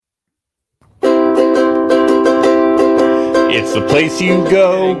It's the place you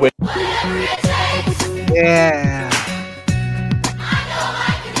go when... Yeah.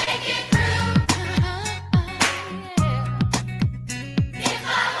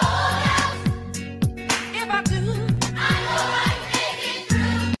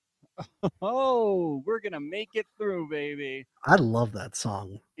 Oh, we're gonna make it through, baby. I love that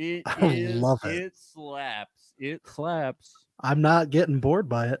song. It I is. love it. It slaps. It slaps. I'm not getting bored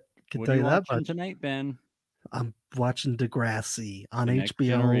by it. Can What tell are you you that watching much. tonight, Ben? I'm watching Degrassi on The Next HBO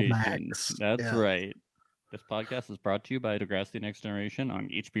Generation. Max. That's Yeah. right. This podcast is brought to you by Degrassi Next Generation on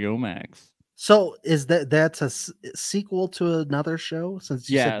HBO Max. So is that's a sequel to another show? Since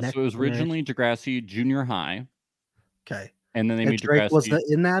you said Next so it was originally Degrassi Junior High. Okay. And then they made Drake Degrassi. Was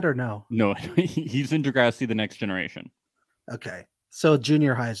in that or no? No, he's in Degrassi The Next Generation. Okay. So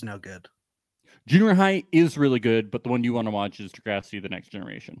Junior High is no good. Junior High is really good, but the one you want to watch is Degrassi The Next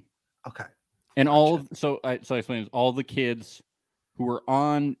Generation. Okay. And I explained all the kids who were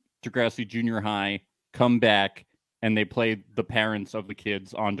on Degrassi Junior High come back and they play the parents of the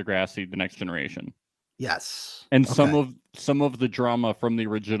kids on Degrassi The Next Generation. Yes. And some of the drama from the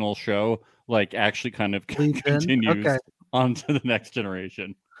original show like actually kind of continues onto The Next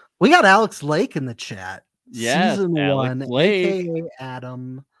Generation. We got Alex Lake in the chat. Yes, Season Alex 1, Lake. aka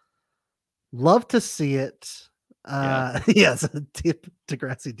Adam. Love to see it. Yes,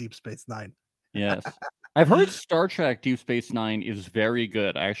 Degrassi Deep Space Nine. Yes. I've heard Star Trek Deep Space Nine is very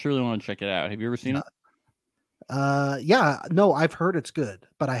good. I actually really want to check it out. Have you ever seen it? No, I've heard it's good,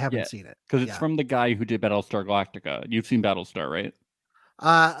 but I haven't seen it. Because it's from the guy who did Battlestar Galactica. You've seen Battlestar, right?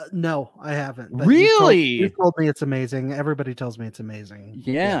 No, I haven't. Really? You told me it's amazing. Everybody tells me it's amazing.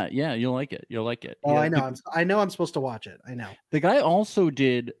 Yeah, you'll like it. You'll like it. Oh, I know. I know I'm supposed to watch it. I know. The guy also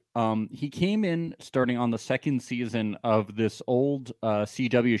did he came in starting on the second season of this old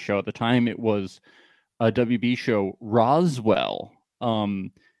CW show. At the time it was a WB show, Roswell.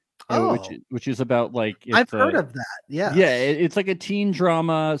 Which is about like I've heard of that. Yeah. Yeah, it's like a teen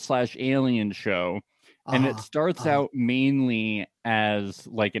drama / alien show. And it starts out mainly as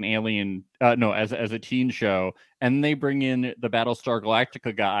like an alien, as a teen show, and they bring in the Battlestar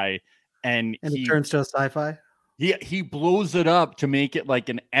Galactica guy, and it turns to a sci-fi. He blows it up to make it like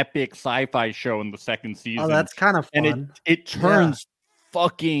an epic sci-fi show in the second season. Oh, that's kind of fun. And it turns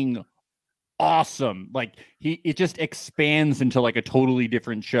fucking awesome. Like it just expands into like a totally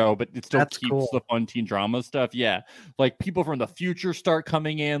different show, but it still keeps the fun teen drama stuff. Yeah, like people from the future start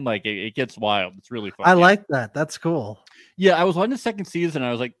coming in. Like it gets wild. It's really fun. I like that. That's cool. Yeah, I was watching the second season. And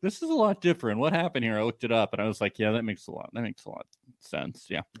I was like, this is a lot different. What happened here? I looked it up, and I was like, yeah, that makes a lot of sense.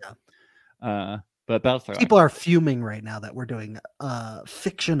 Yeah. But Battlestar people are fuming right now that we're doing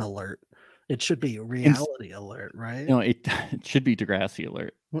fiction alert. It should be reality alert, right? No, it should be Degrassi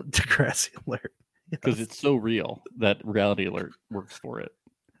alert. Degrassi alert. Because it's so real that reality alert works for it.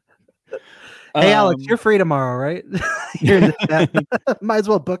 Hey, Alex, you're free tomorrow, right? You're in the chat. Might as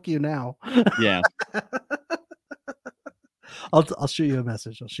well book you now. Yeah. I'll shoot you a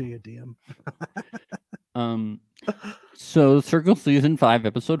message. I'll shoot you a DM. So Circle Season 5,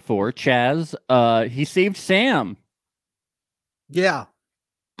 Episode 4, Chaz, he saved Sam. Yeah.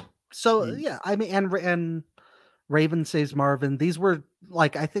 So I mean, and Raven saves Marvin. These were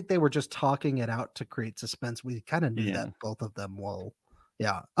like, I think they were just talking it out to create suspense. We kind of knew that both of them will.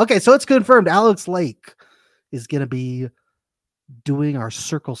 Yeah. Okay, so it's confirmed. Alex Lake is going to be doing our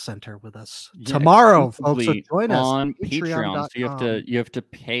Circle Center with us tomorrow, folks. So join us on Patreon. So you have to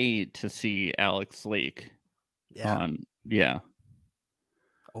pay to see Alex Lake. Yeah.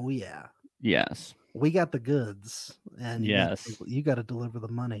 Oh yeah. Yes. We got the goods, and you got to deliver the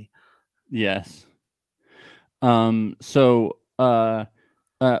money. Yes. So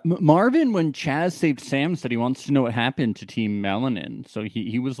Marvin, when Chaz saved Sam, said he wants to know what happened to Team Melanin. So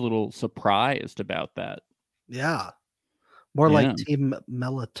he was a little surprised about that. Yeah. More like Team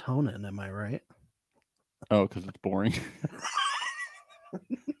Melatonin, am I right? Oh, because it's boring.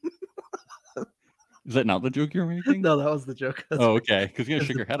 Is that not the joke you're making? No, that was the joke. Oh, okay. Because you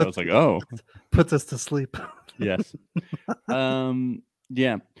shook your head. I was like, oh. Puts us to sleep. Yes.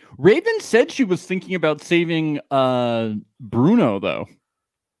 Yeah. Raven said she was thinking about saving Bruno, though.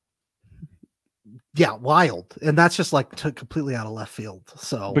 Yeah, wild. And that's just like completely out of left field.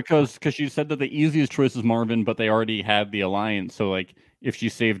 So because she said that the easiest choice is Marvin, but they already had the alliance. So like if she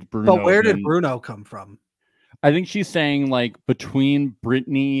saved Bruno. But where did Bruno come from? I think she's saying like between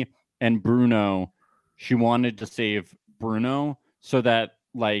Brittany and Bruno, she wanted to save Bruno so that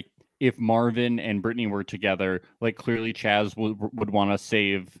like if Marvin and Brittany were together, like clearly Chaz would want to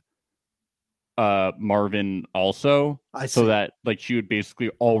save Marvin also. So that like she would basically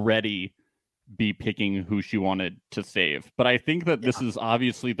already be picking who she wanted to save. But I think that this is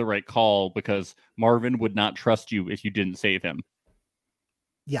obviously the right call because Marvin would not trust you if you didn't save him.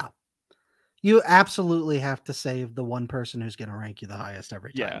 Yeah. You absolutely have to save the one person who's going to rank you the highest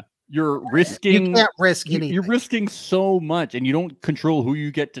every time. Yeah. You're risking. You can't risk anything. You're risking so much, and you don't control who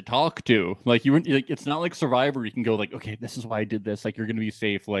you get to talk to. Like it's not like Survivor. You can go like, okay, this is why I did this. Like you're gonna be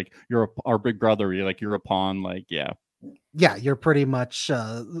safe. Like you're our big brother. You're a pawn. Like yeah, you're pretty much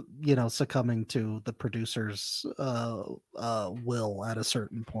succumbing to the producer's will at a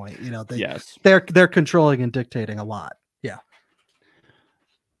certain point. They're controlling and dictating a lot. Yeah.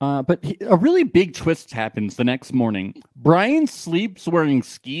 But a really big twist happens the next morning. Brian sleeps wearing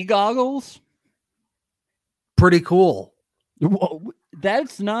ski goggles. Pretty cool. Well,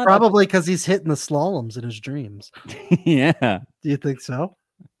 that's not probably because he's hitting the slaloms in his dreams. Yeah. Do you think so?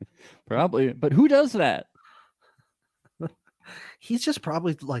 Probably. But who does that? He's just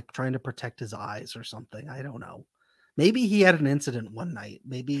probably like trying to protect his eyes or something. I don't know. Maybe he had an incident one night.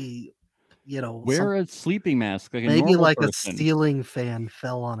 Maybe, wear a sleeping mask. Like maybe like person. A ceiling fan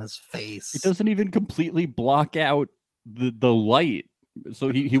fell on his face. It doesn't even completely block out the light. So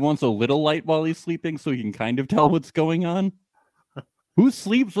he wants a little light while he's sleeping so he can kind of tell what's going on. Who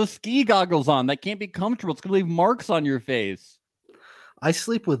sleeps with ski goggles on? That can't be comfortable. It's going to leave marks on your face. I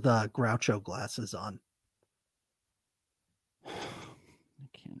sleep with Groucho glasses on. I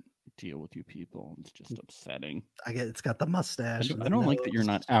can't deal with you people. It's just upsetting. It's got the mustache. I don't like that you're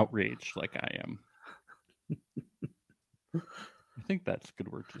not outraged like I am. I think that's a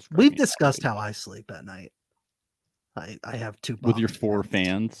good word to describe. We've discussed how I sleep at night. I have two with your 4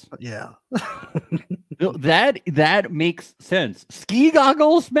 fans. Yeah. that makes sense. Ski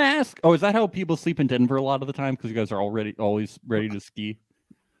goggles, mask. Oh, is that how people sleep in Denver a lot of the time? Because you guys are always ready to ski.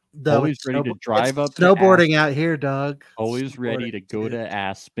 Always ready to drive up. Snowboarding out here, Doug. Always ready to go to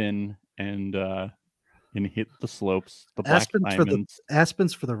Aspen and hit the slopes. The black diamonds.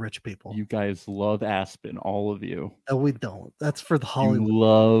 Aspen's for the rich people. You guys love Aspen, all of you. No, we don't. That's for the Hollywood. You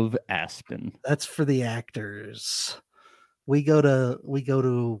love Aspen. That's for the actors. We go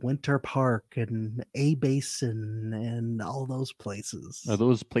to Winter Park and A Basin and all those places. Are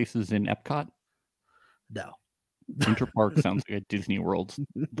those places in Epcot? No. Winter Park sounds like a Disney World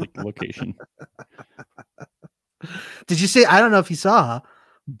location. Did you see? I don't know if you saw.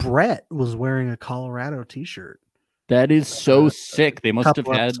 Brett was wearing a Colorado t-shirt. That is so sick. They must have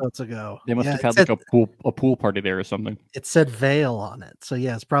had ago. They must have had like a pool party there or something. It said Vail on it. So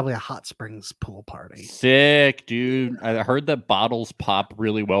yeah, it's probably a hot springs pool party. Sick, dude. I heard that bottles pop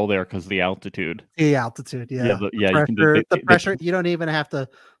really well there because of the altitude. The altitude, yeah. The pressure, you don't even have to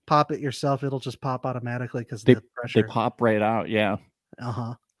pop it yourself. It'll just pop automatically because the pressure. They pop right out, yeah.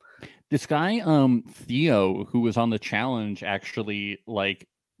 Uh-huh. This guy, Theo, who was on the challenge, actually like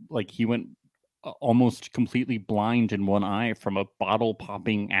he went almost completely blind in one eye from a bottle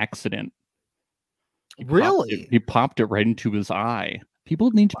popping accident. He popped it right into his eye. People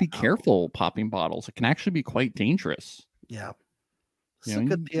need to be careful popping bottles. It can actually be quite dangerous. Yeah. It's a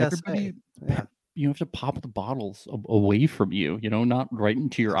good PSA. You have to pop the bottles away from you, not right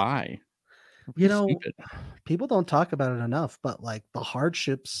into your eye. Stupid. People don't talk about it enough, but like the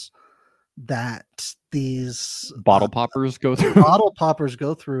hardships that these bottle poppers go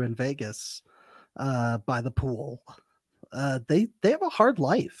through in Vegas by the pool. They have a hard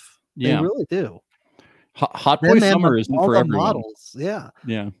life. Yeah. They really do. Hot boy summer isn't for everyone. Models. Yeah.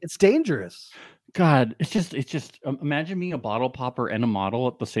 It's dangerous. God, it's just imagine being a bottle popper and a model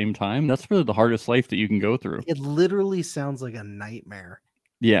at the same time. That's really the hardest life that you can go through. It literally sounds like a nightmare.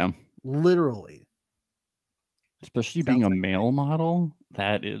 Yeah. Literally. Especially being a male model.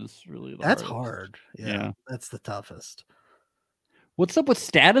 That is really that's hard. Yeah. That's the toughest. What's up with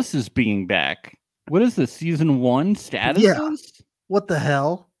statuses being back? What is this, season 1 statuses? Yeah. What the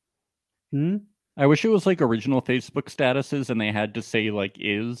hell? I wish it was like original Facebook statuses and they had to say like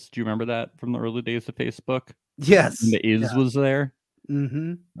is. Do you remember that from the early days of Facebook? Yes. And the is was there.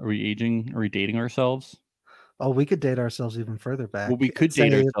 Mm-hmm. Are we aging? Are we dating ourselves? Oh, we could date ourselves even further back. Well, we could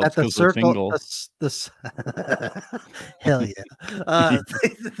date ourselves because we're single. Hell yeah.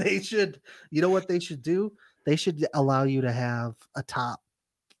 They should, you know what they should do? They should allow you to have a top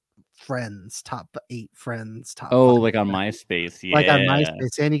 8 friends. Like on MySpace. Yeah. Like on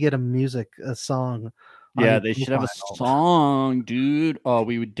MySpace. And you get a song. Yeah, they should have a song, dude. Oh,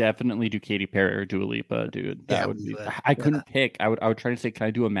 we would definitely do Katy Perry or Dua Lipa, dude. That would be. I couldn't pick. I would try to say, can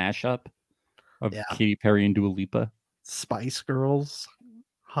I do a mashup of Katy Perry and Dua Lipa? Spice Girls.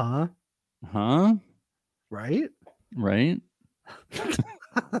 Huh? Right?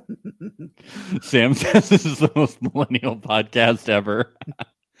 Sam says this is the most millennial podcast ever.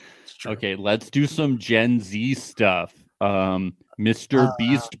 Okay, let's do some Gen Z stuff. Mr.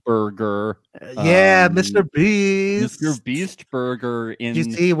 Beast Burger. Yeah, Mr. Beast. Mr. Beast Burger Did you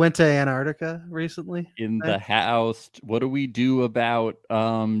see he went to Antarctica recently? In the house. What do we do about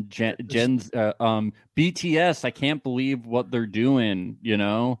BTS? I can't believe what they're doing, you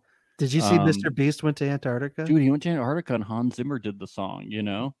know? Did you see Mr. Beast went to Antarctica? Dude, he went to Antarctica and Hans Zimmer did the song, you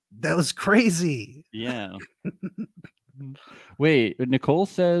know? That was crazy. Yeah. Wait, Nicole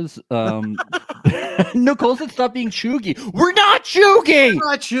says Nicole said stop being chuggy. We're not chuggy. We're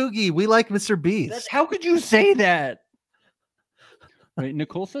not chuggy. We like Mr. Beast. How could you say that? Wait,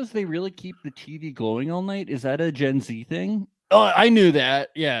 Nicole says they really keep the TV glowing all night. Is that a Gen Z thing? Oh, I knew that.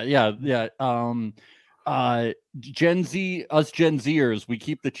 Yeah. Gen Z, us Gen Zers, we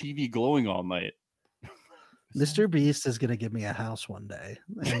keep the TV glowing all night. Mr. Beast is gonna give me a house one day.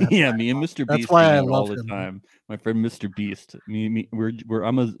 Yeah, me and Mr. Beast. That's why I love all the time. My friend Mr. Beast. I'm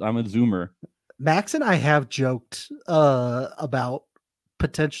a Zoomer. Max and I have joked about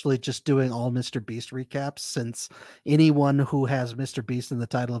potentially just doing all Mr. Beast recaps, since anyone who has Mr. Beast in the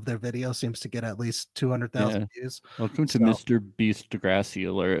title of their video seems to get at least 200,000 views. Welcome to Mr. Beast Degrassi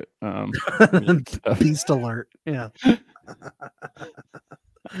alert. Beast alert. Yeah.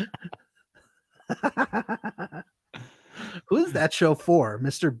 Who is that show for?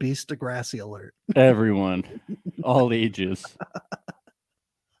 Mr. Beast Degrassi alert. Everyone, all ages.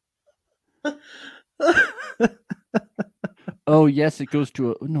 Oh, yes, it goes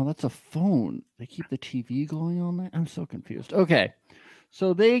to no, that's a phone. They keep the TV going all night. I'm so confused. Okay.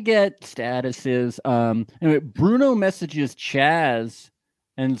 So they get statuses. Anyway, Bruno messages Chaz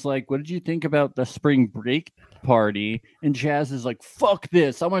and it's like, what did you think about the spring break party? And Chaz is like, fuck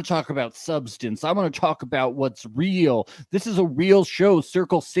this. I want to talk about substance. I want to talk about what's real. This is a real show,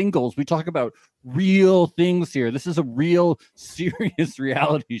 Circle Singles. We talk about real things here. This is a real serious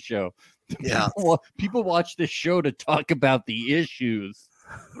reality show. Yeah. People watch this show to talk about the issues.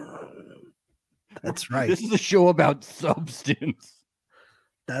 That's right. This is a show about substance.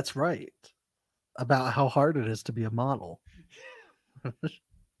 That's right. About how hard it is to be a model.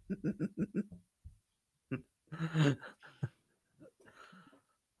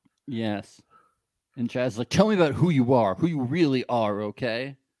 Yes. And Chaz's like, tell me about who you are, who you really are,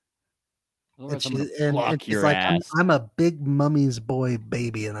 okay? And she's like, I'm a big mummy's boy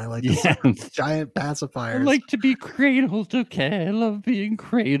baby, and I like giant pacifiers. I like to be cradled, okay? I love being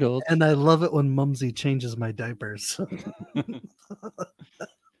cradled. And I love it when Mumsy changes my diapers.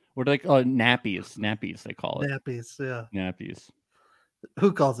 What do they call it? Nappies. Nappies, they call it. Nappies, yeah. Nappies.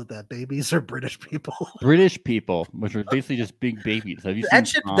 Who calls it that? Babies or British people? British people, which are basically just big babies. Have you that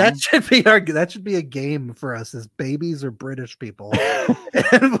seen that should be a game for us, is babies or British people.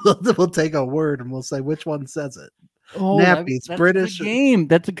 And we'll take a word and we'll say which one says it. Oh, Nappies, that's British game.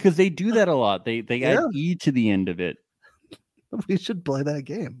 That's because they do that a lot. They add E to the end of it. We should play that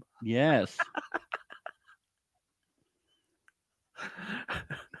game. Yes.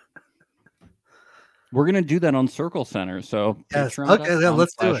 We're gonna do that on Circle Center. So yes, okay, yeah,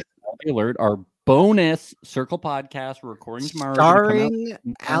 let's do it. Alert, our bonus Circle podcast. We're recording tomorrow, starring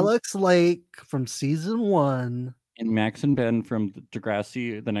Alex Lake from season 1 and Max and Ben from the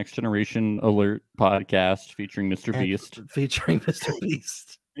Degrassi, the Next Generation Alert podcast, featuring Mr.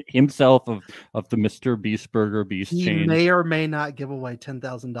 Beast, himself of the Mr. Beast Burger Beast chain. He may or may not give away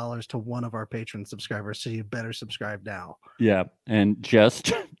 $10,000 to one of our patron subscribers, so you better subscribe now. Yeah, and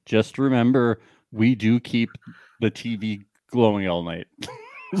just remember, we do keep the TV glowing all night,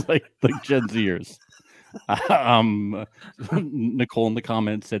 like Gen Zers. Nicole in the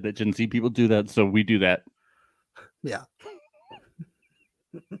comments said that Gen Z people do that, so we do that. Yeah.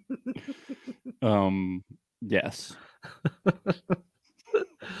 Yes.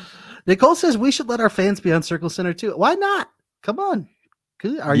 Nicole says we should let our fans be on Circle Center too. Why not? Come on.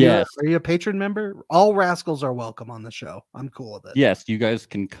 Are you a patron member? All rascals are welcome on the show. I'm cool with it. Yes, you guys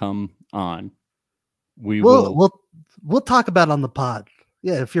can come on. We'll talk about it on the pod.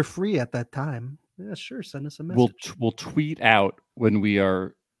 Yeah, if you're free at that time. Yeah, sure. Send us a message. We'll tweet out when we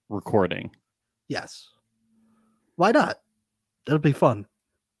are recording. Yes. Why not? It'll be fun.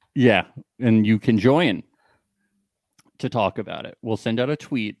 Yeah, and you can join to talk about it. We'll send out a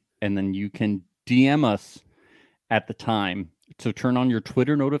tweet, and then you can DM us at the time. So turn on your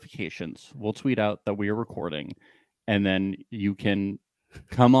Twitter notifications. We'll tweet out that we are recording, and then you can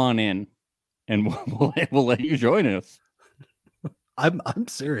come on in, and we'll let you join us. I'm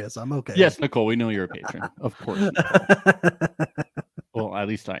serious. I'm okay. Yes, Nicole, we know you're a patron. Of course. Well, at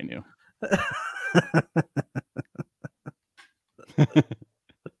least I knew.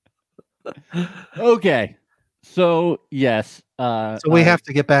 Okay. So yes, so we have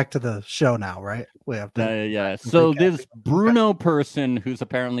to get back to the show now, right? We have to. Yeah. So this Bruno person who's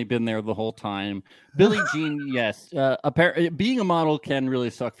apparently been there the whole time, Billie Jean. Yes, being a model can really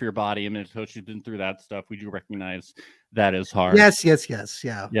suck for your body. I mean, so she's been through that stuff. We do recognize that is hard. Yes.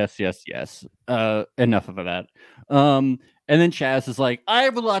 Yeah. Yes. Enough of that. And then Chaz is like, I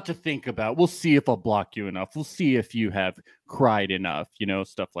have a lot to think about. We'll see if I'll block you enough. We'll see if you have cried enough.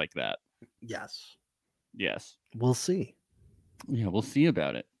 Stuff like that. Yes. We'll see. Yeah, we'll see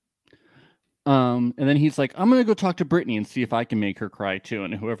about it. And then he's like, I'm gonna go talk to Brittany and see if I can make her cry too.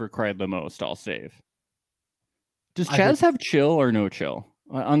 And whoever cried the most, I'll save. Does Chaz have chill or no chill?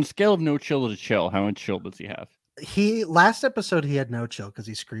 On a scale of no chill to chill, how much chill does he have? Last episode he had no chill because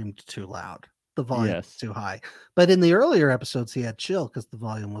he screamed too loud. The volume was too high. But in the earlier episodes, he had chill because the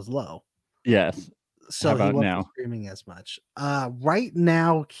volume was low. Yes. So he wasn't screaming as much. Right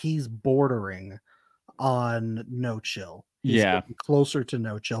now, he's bordering on no chill. He's closer to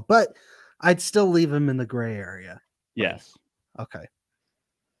no chill, but I'd still leave him in the gray area. Yes. Okay.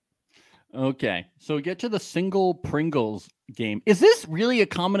 So we get to the single Pringles game. Is this really a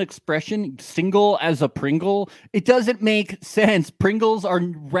common expression? Single as a Pringle? It doesn't make sense. Pringles are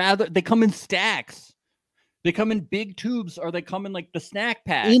they come in stacks. They come in big tubes, or they come in like the snack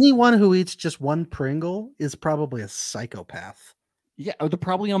pack. Anyone who eats just one Pringle is probably a psychopath. Yeah, or they're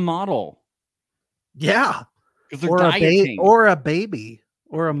probably a model. Yeah. Because they're dieting. Or a baby.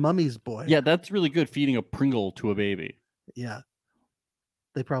 Or a mummy's boy. Yeah, that's really good, feeding a Pringle to a baby. Yeah.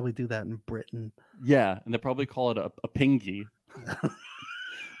 They probably do that in Britain. Yeah, and they probably call it a pingy.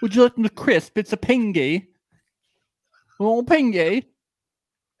 Would you like them to crisp? It's a pingy. Oh, pingy.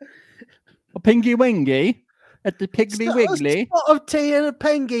 A pingy wingy. At the Piggly Wiggly. A spot of tea and a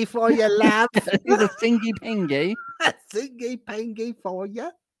pingy for you, lad. It's a thingy pingy. A thingy pingy for you.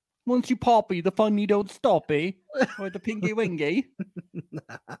 Once you poppy, the funny don't stoppy. Or the pingy wingy.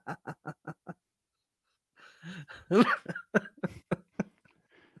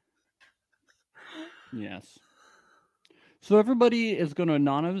 Yes. So everybody is going to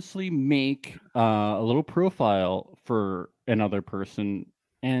anonymously make a little profile for another person,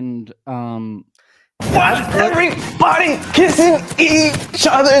 and why everybody kissing each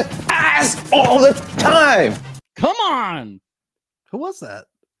other's ass all the time? Come on! Who was that?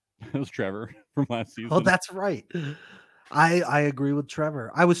 It was Trevor from last season. Oh, that's right. I agree with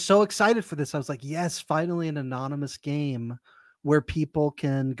Trevor. I was so excited for this. I was like, yes, finally an anonymous game where people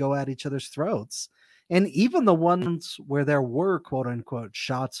can go at each other's throats. And even the ones where there were quote unquote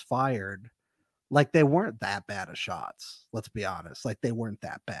shots fired, like they weren't that bad of shots. Let's be honest. Like they weren't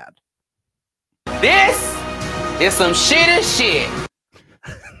that bad. This is some shitty shit.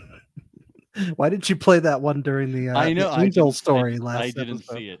 Why didn't you play that one during the Angel story last I didn't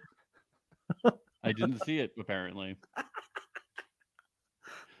episode? see it. I didn't see it, apparently.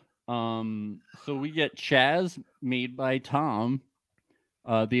 So we get Chaz made by Tom.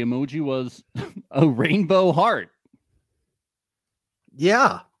 The emoji was a rainbow heart.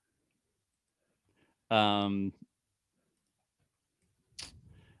 Yeah. The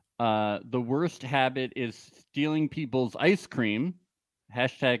worst habit is stealing people's ice cream.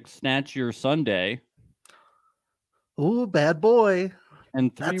 # snatch your sundae. Ooh, bad boy. And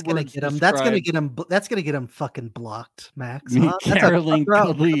that's gonna get him. That's gonna get him fucking blocked, Max. Caroline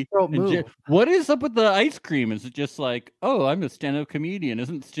Cuddly. What is up with the ice cream? Is it just like, oh, I'm a stand-up comedian?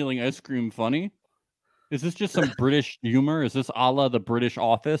 Isn't stealing ice cream funny? Is this just some British humor? Is this a la the British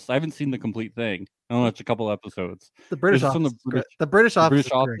Office? I haven't seen the complete thing. I watched a couple episodes. The British Office. The British Office.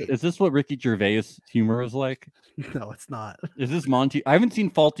 Is this what Ricky Gervais' humor is like? No, it's not. Is this Monty? I haven't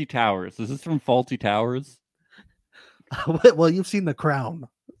seen Fawlty Towers. Is this from Fawlty Towers? Well, you've seen The Crown,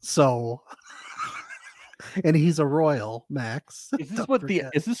 so and he's a royal, Max. Is this what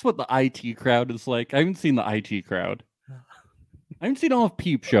the IT crowd is like? I haven't seen the IT crowd. I haven't seen all of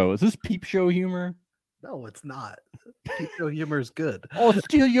Peep Show. Is this Peep Show humor? No, it's not. Peep Show humor is good. Oh,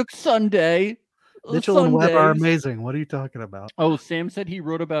 steal your Sunday. Mitchell and Webb are amazing. What are you talking about? Oh, Sam said he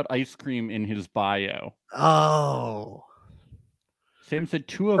wrote about ice cream in his bio. Oh. Sam said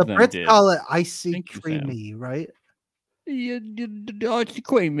two of them Brits did. Call it icy creamy, right? Icy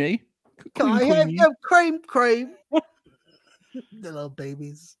creamy. I have your cream. The little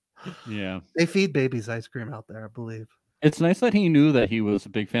babies. Yeah. They feed babies ice cream out there, I believe. It's nice that he knew that he was a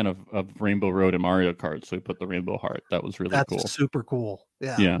big fan of Rainbow Road and Mario Kart, so he put the Rainbow Heart. That was really cool. That's super cool.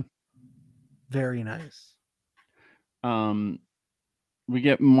 Yeah. Yeah. Very nice. We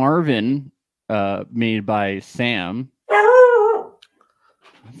get Marvin made by Sam.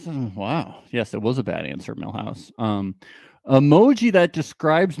 Wow. Yes, it was a bad answer, Millhouse. Emoji that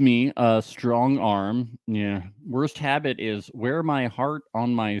describes me, strong arm. Yeah. Worst habit is wear my heart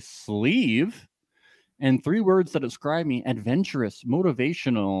on my sleeve. And 3 words that describe me: adventurous,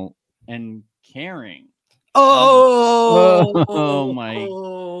 motivational, and caring. Oh my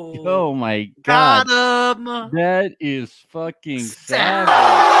God. Got him. That is fucking savage.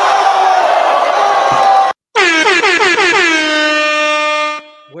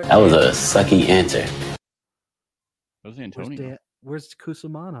 That was a sucky answer. That was Antonio. Where's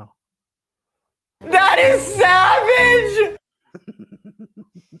Cusimano? That is savage!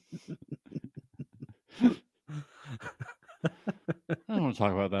 I don't want to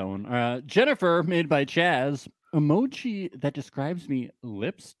talk about that one. Jennifer, made by Chaz. Emoji that describes me: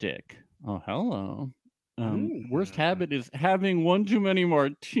 lipstick. Oh, hello. Worst habit is having one too many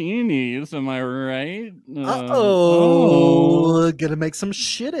martinis. Am I right? Gonna make some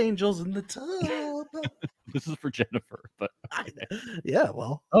shit angels in the tub. This is for Jennifer, but yeah,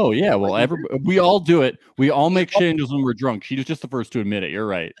 well. Oh yeah, well, we all do it. We all make shit angels when we're drunk. She was just the first to admit it. You're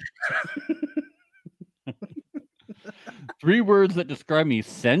right. 3 words that describe me: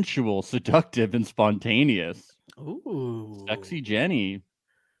 sensual, seductive, and spontaneous. Ooh, sexy Jenny.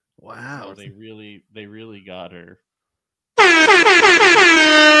 Wow, oh, they really got her.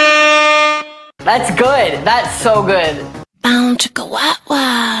 That's good. That's so good.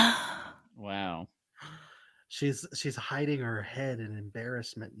 Wow. She's hiding her head in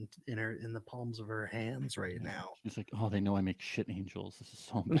embarrassment in the palms of her hands right now. She's like, oh, they know I make shit angels. This is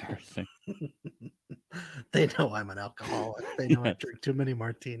so embarrassing. They know I'm an alcoholic. They know I drink too many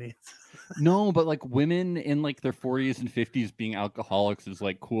martinis. No, but like women in like their 40s and 50s being alcoholics is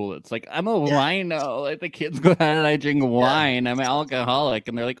like cool. It's like, I'm a wino. Like the kids go out and I drink wine. I'm an alcoholic.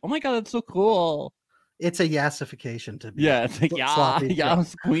 And they're like, oh my God, that's so cool. It's a yassification to be. Yeah, it's like,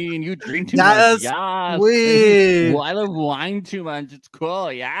 yes, queen, you drink too much. Yes, queen. Well, I love wine too much. It's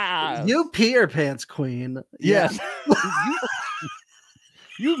cool. Yeah. You pee your pants, queen. Yes.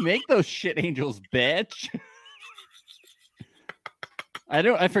 You make those shit angels, bitch. I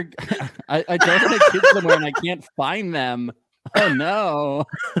drove my kids somewhere and I can't find them. Oh no.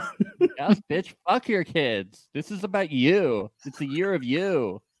 Yes, bitch, fuck your kids. This is about you. It's the year of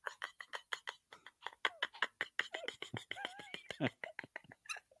you.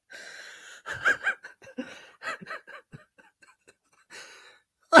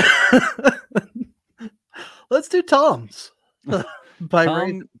 Let's do Tom's.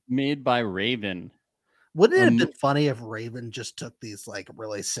 Tom made by Raven. Wouldn't it have been funny if Raven just took these like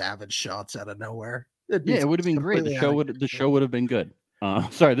really savage shots out of nowhere? It would have been great. The show would have been good.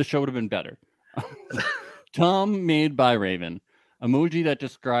 The show would have been better. Tom made by Raven. Emoji that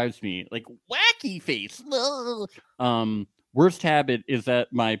describes me: like wacky face. Worst habit is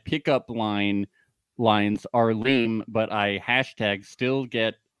that my pickup lines are lame, but I still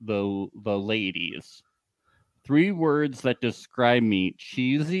get the ladies. 3 words that describe me: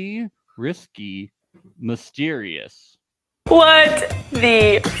 cheesy, risky, mysterious. What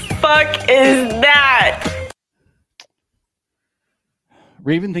the fuck is that?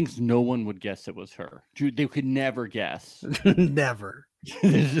 Raven thinks no one would guess it was her. Dude, they could never guess. Never.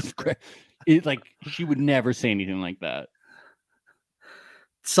 It's like she would never say anything like that.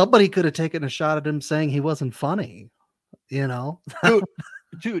 Somebody could have taken a shot at him saying he wasn't funny, you know?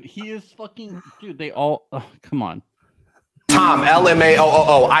 Dude, he is fucking... Dude, they all... come on. Tom,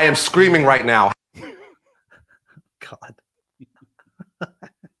 LMAOOO. I am screaming right now. God.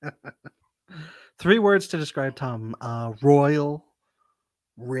 3 words to describe Tom. Royal,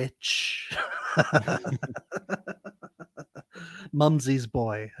 rich, Mumsy's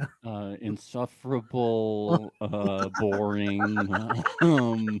boy. Insufferable, boring,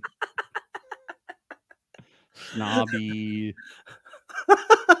 snobby.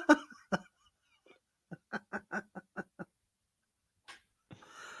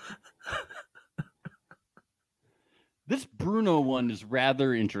 This Bruno one is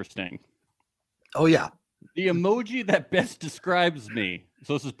rather interesting. Oh yeah, the emoji that best describes me.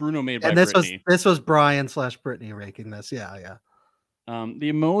 So this is Bruno made by Brittany. This was Brian/Brittany raking this. Yeah.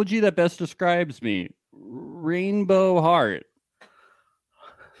 The emoji that best describes me: rainbow heart.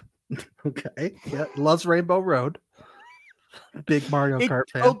 Okay. Yeah, loves Rainbow Road. Big Mario Kart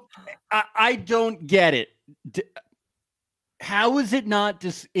fan. Oh, I don't get it. How is it not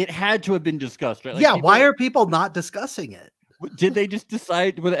it had to have been discussed, right? Like why are people not discussing it? Did they just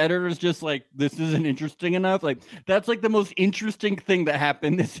decide, were the editors just like, this isn't interesting enough? Like, that's like the most interesting thing that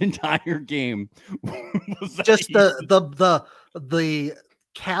happened this entire game. Just the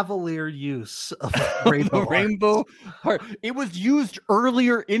cavalier use of Rainbow Heart. It was used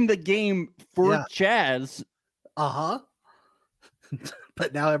earlier in the game for Chaz. Uh-huh.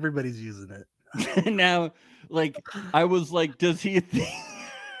 But now everybody's using it. Now, like, I was like, does he think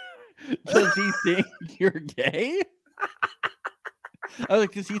you're gay? I was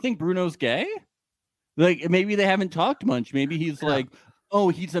like, does he think Bruno's gay? Like, maybe they haven't talked much. Maybe he's like, oh,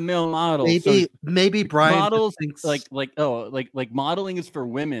 he's a male model. Maybe Brian models thinks like modeling is for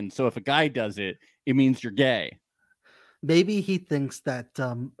women. So if a guy does it, it means you're gay. Maybe he thinks that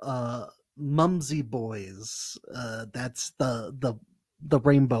Mumsy Boys, that's the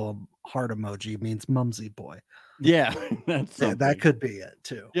rainbow heart emoji means Mumsy Boy. Yeah, that could be it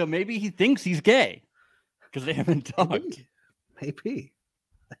too. Yeah, maybe he thinks he's gay because they haven't talked. Maybe.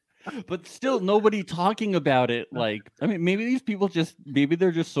 But still, nobody talking about it. Like, I mean, maybe these people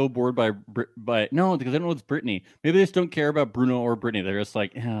they're just so bored by no, because they don't know it's Britney. Maybe they just don't care about Bruno or Britney. They're just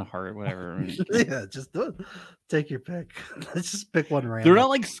like, heart, whatever. Yeah, just do it. Take your pick. Let's just pick one random. They're not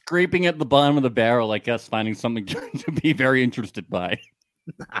like scraping at the bottom of the barrel like us, finding something to be very interested by.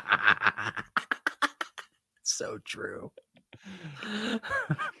 So true.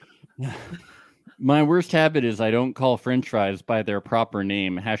 My worst habit is I don't call French fries by their proper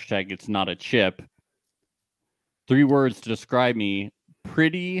name. # it's not a chip. 3 words to describe me: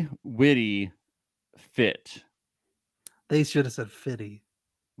 pretty, witty, fit. They should have said fitty.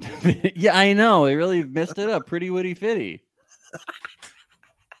 Yeah, I know. They really messed it up. Pretty, witty, fitty.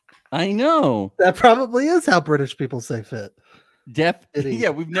 I know. That probably is how British people say fit. Yeah,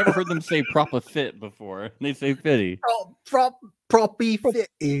 we've never heard them say proper fit before. They say fitty. Proppy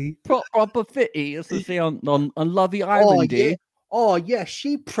fitty. Proper fitty, as they say on Lovey Island. Yeah,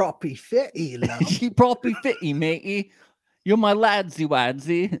 she proppy fitty, love. She proppy fitty, matey. You're my ladsy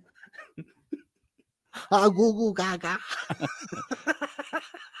wadsy. Goo goo gaga.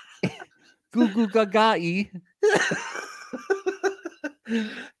 Goo goo gaga.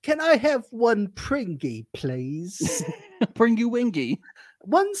 Can I have one Pringy, please? Pringy wingy.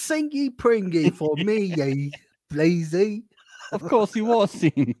 One singy Pringy for me, ye, pleasey. Of course you are,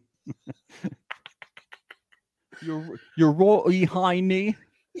 seen. You're raw, hiney.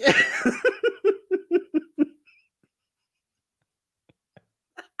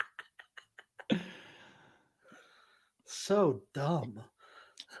 So dumb.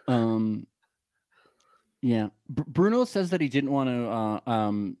 Yeah. Bruno says that he didn't want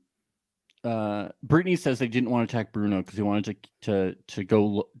to. Brittany says they didn't want to attack Bruno because he wanted to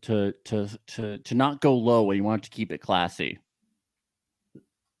go to not go low. He wanted to keep it classy.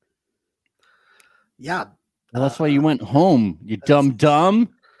 Yeah. Well, that's why you went home, you dumb.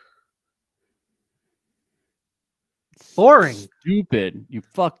 Boring. Stupid. You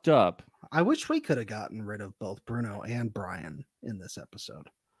fucked up. I wish we could have gotten rid of both Bruno and Brian in this episode.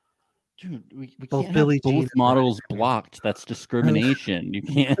 Dude, we both can't Billie have Jean both models blocked. That's discrimination. You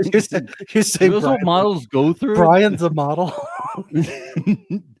can't. You say those what models go through? Brian's a model.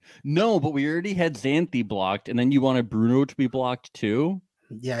 No, but we already had Xanthi blocked, and then you wanted Bruno to be blocked too?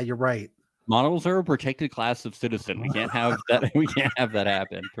 Yeah, you're right. Models are a protected class of citizen. We can't have that. We can't have that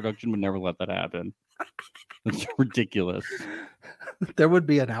happen. Production would never let that happen. That's ridiculous. There would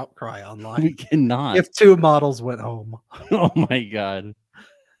be an outcry online. We cannot. If 2 models went home. Oh my god.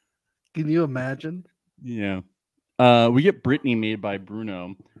 Can you imagine? Yeah. We get Britney made by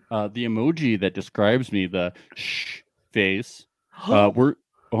Bruno. The emoji that describes me, the shh face.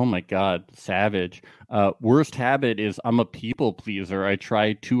 Oh my god, savage. Worst habit is I'm a people pleaser. I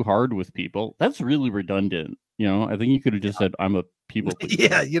try too hard with people. That's really redundant. You know, I think you could have just said I'm a people pleaser.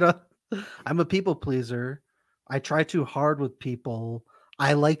 Yeah, you know, I'm a people pleaser. I try too hard with people.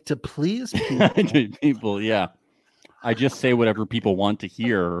 I like to please people. Yeah. I just say whatever people want to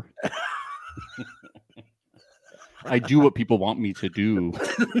hear. I do what people want me to do.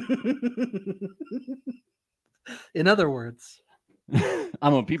 In other words,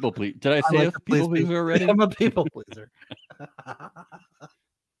 I'm a people pleaser. Did I say a people pleaser already? I'm a people pleaser. All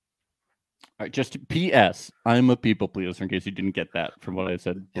right, just P.S. I'm a people pleaser in case you didn't get that from what I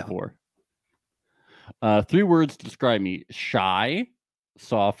said before. 3 words to describe me: shy,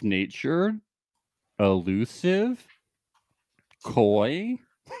 soft-natured, elusive, coy,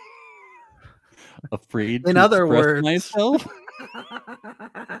 afraid in to other express words myself.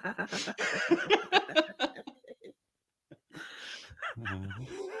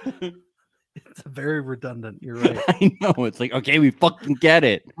 It's very redundant. You're right. I know. It's like, okay, we fucking get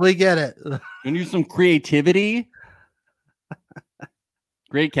it. We get it. You need some creativity.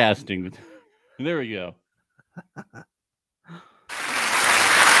 Great casting. There we go.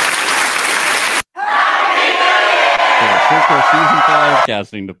 Our season 5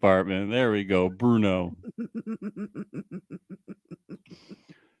 casting department. There we go. Bruno.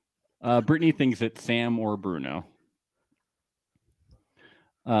 Brittany thinks it's Sam or Bruno.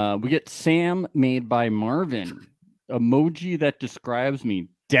 We get Sam made by Marvin. Emoji that describes me.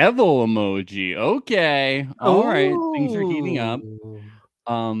 Devil emoji. Okay. All right. Things are heating up.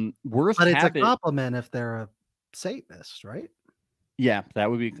 Worst But it's habit. a compliment if they're a Satanist, right? Yeah, that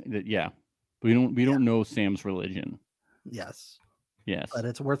would be. Yeah, we don't know Sam's religion. Yes. Yes. But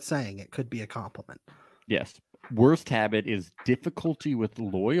it's worth saying. It could be a compliment. Yes. Worst habit is difficulty with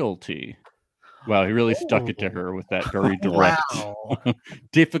loyalty. Wow, he really stuck it to her with that very direct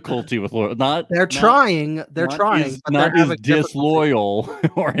difficulty with loyalty. They're trying. They're trying. But not is disloyal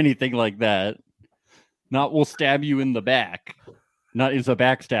or anything like that. Not will stab you in the back. Not is a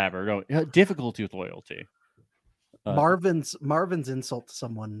backstabber. No, difficulty with loyalty. Marvin's insult to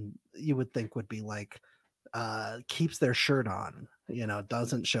someone you would think would be like keeps their shirt on,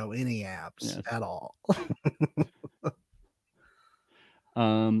 doesn't show any abs at all.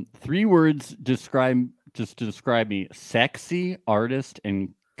 3 words to describe me: sexy, artist, and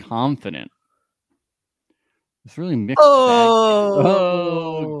confident. It's really mixed.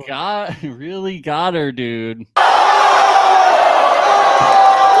 Oh God, really got her, dude.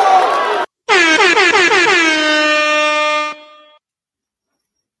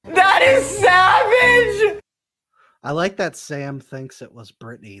 That is savage. I like that Sam thinks it was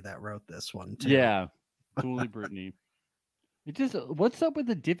Brittany that wrote this one too. Yeah, totally Brittany. It just what's up with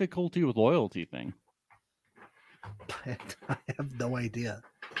the difficulty with loyalty thing? I have no idea.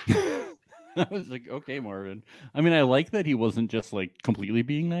 I was like, okay, Marvin. I mean, I like that he wasn't just like completely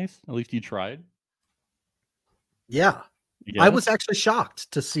being nice. At least he tried. Yeah. I was actually shocked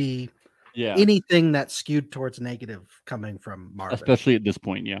to see anything that skewed towards negative coming from Marvin. Especially at this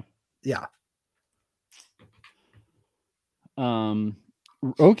point, yeah. Yeah.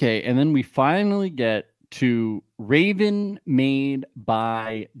 Okay, and then we finally get to Raven made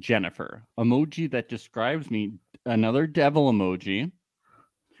by Jennifer. Emoji that describes me. Another devil emoji.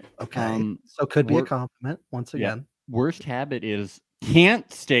 Okay. So could be a compliment once again. Yeah. Worst habit is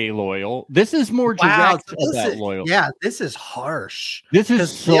can't stay loyal. This is more direct about loyalty. Yeah, this is harsh. This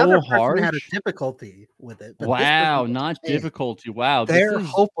is so the other harsh. Had a difficulty with it. Wow, not difficulty. Wow, they're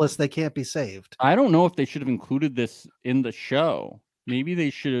hopeless. They can't be saved. I don't know if they should have included this in the show. Maybe they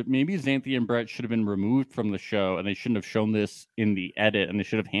should have. Maybe Xanthi and Brett should have been removed from the show, and they shouldn't have shown this in the edit, and they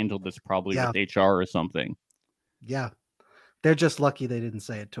should have handled this probably with HR or something. Yeah, they're just lucky they didn't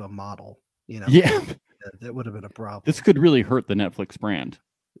say it to a model. Yeah, that would have been a problem. This could really hurt the Netflix brand.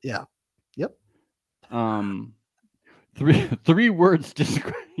 Yeah. Yep. 3 words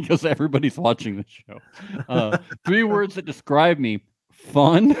because everybody's watching the show. 3 words that describe me: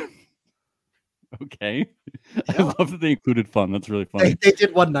 fun. Okay. Yeah. I love that they included fun. That's really funny. They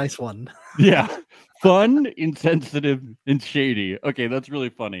did one nice one. Yeah. Fun, insensitive, and shady. Okay, that's really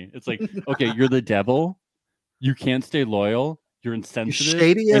funny. It's like, okay, you're the devil. You can't stay loyal. You're insensitive. You're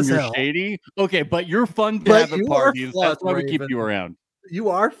shady as hell. Shady. Okay, but you're fun to have at parties. That's why we keep you around. You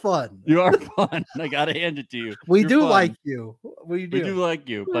are fun. You are fun. I gotta hand it to you. We do like you. We do like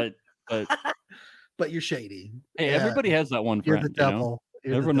you, but but you're shady. Hey, everybody has that one friend. You're the devil.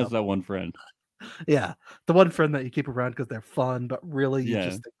 Everyone has that one friend. Yeah, the one friend that you keep around because they're fun, but really you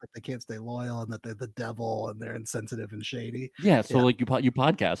just think that they can't stay loyal and that they're the devil and they're insensitive and shady. Yeah, so like you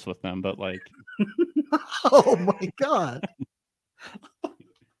podcast with them, but like, oh my God,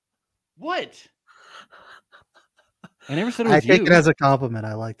 what? I never said it was I take it as a compliment.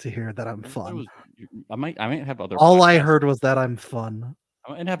 I like to hear that I'm fun. I might have other. All podcasts. I heard was that I'm fun.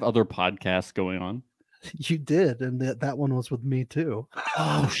 I might have other podcasts going on. You did, and that one was with me too.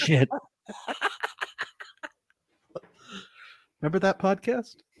 Oh shit. Remember that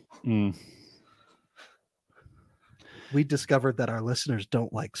podcast? We discovered that our listeners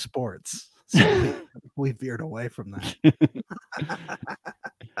don't like sports, so we veered away from that.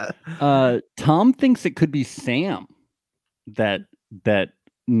 Tom thinks it could be Sam that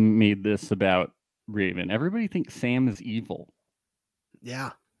made this about Raven. Everybody thinks Sam is evil. Yeah,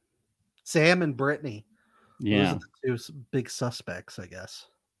 Sam and Brittany. Yeah, those are the 2 big suspects, I guess.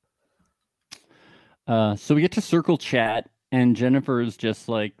 So we get to circle chat, and Jennifer is just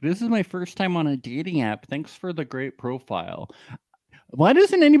like, "This is my first time on a dating app. Thanks for the great profile." Why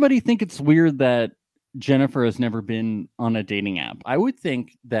doesn't anybody think it's weird that Jennifer has never been on a dating app? I would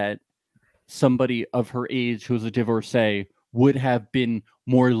think that somebody of her age who's a divorcee would have been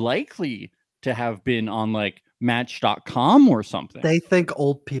more likely to have been on like Match.com or something. They think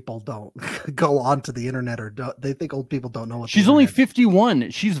old people don't go onto the internet, or they think old people don't know what. She's only 51.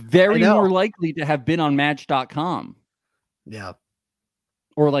 She's very more likely to have been on Match.com. Yeah.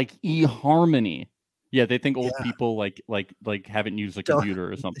 Or like eHarmony. Yeah, they think old people like haven't used a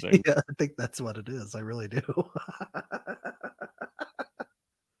computer or something. Yeah, I think that's what it is. I really do.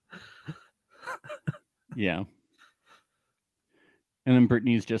 Yeah. And then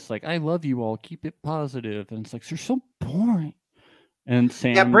Brittany's just like, I love you all. Keep it positive. And it's like, you're so boring. And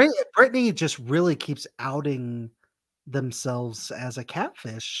Sam. Yeah, Brittany just really keeps outing themselves as a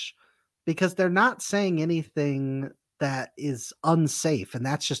catfish because they're not saying anything that is unsafe. And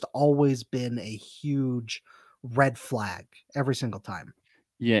that's just always been a huge red flag every single time.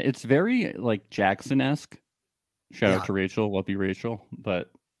 Yeah, it's very like Jackson-esque. Shout out to Rachel. Love you, Rachel. But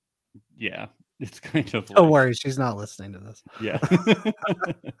yeah, it's kind of Don't worry, she's not listening to this. Yeah.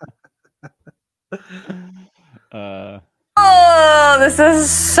 Oh, this is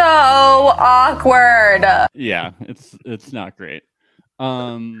so awkward. Yeah, it's not great.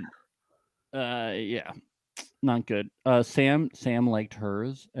 Yeah, not good. Sam liked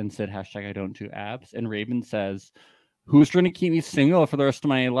hers and said hashtag I don't do abs. And Raven says, who's trying to keep me single for the rest of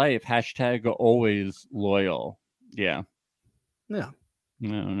my life? Hashtag always loyal. Yeah. Yeah. I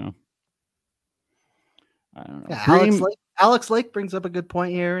don't know. Yeah, Alex Lake brings up a good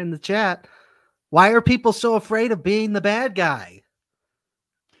point here in the chat. Why are people so afraid of being the bad guy?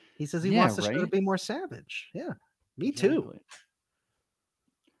 He says he wants the show to be more savage. Yeah, me too.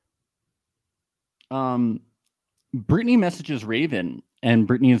 Brittany messages Raven, and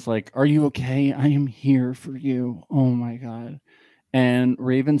Brittany is like, "Are you okay? I am here for you." Oh my god! And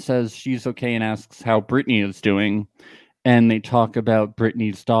Raven says she's okay and asks how Brittany is doing. And they talk about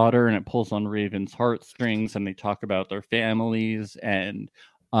Brittany's daughter, and it pulls on Raven's heartstrings, and they talk about their families. And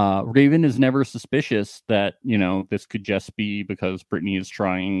Raven is never suspicious that, this could just be because Brittany is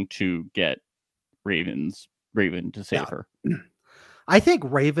trying to get Raven to save her. I think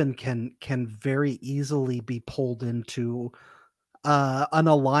Raven can very easily be pulled into an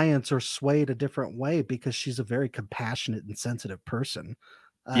alliance or swayed a different way because she's a very compassionate and sensitive person.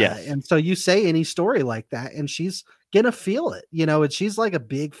 Yes. And so you say any story like that and she's gonna feel it, and she's like a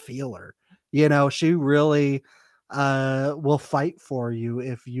big feeler. She really will fight for you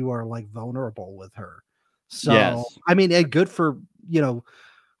if you are like vulnerable with her. So yes. I mean, good for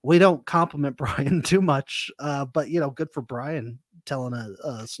we don't compliment Brian too much, but good for Brian telling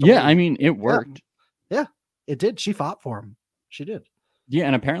a story. Yeah, I mean, it worked. Yeah, it did. She fought for him. She did. Yeah,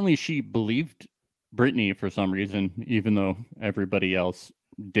 and apparently she believed Brittany for some reason, even though everybody else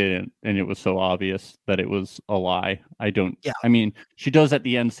didn't, and it was so obvious that it was a lie. I mean, she does at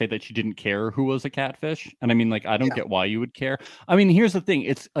the end say that she didn't care who was a catfish, and I mean, like, I don't get why you would care. I mean, here's the thing,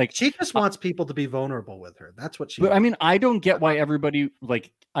 it's like she just wants people to be vulnerable with her. That's what she wants. I mean, I don't get why everybody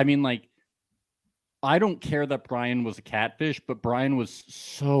I don't care that Brian was a catfish, but Brian was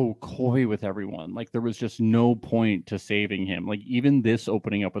so coy with everyone. Like, there was just no point to saving him. Like, even this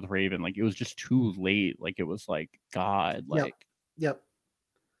opening up with Raven, like, it was just too late. Like, it was like, God, like, yep.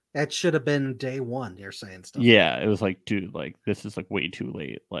 That should have been day one. You're saying stuff. Yeah, it was like, dude, like, this is like way too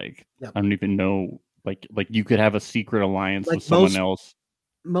late. Like, I don't even know. Like you could have a secret alliance with someone else.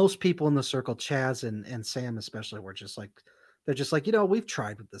 Most people in the circle, Chaz and Sam especially, were just like, they're just like, we've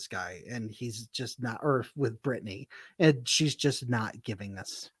tried with this guy and he's just not, or with Brittany, and she's just not giving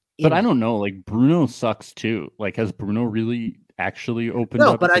us. But I don't know. Like, Bruno sucks too. Like, has Bruno really actually opened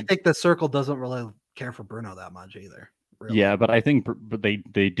up? No, but I think the circle doesn't really care for Bruno that much either. Really. Yeah, but I think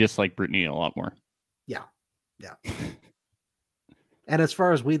they dislike Brittany a lot more. Yeah. And as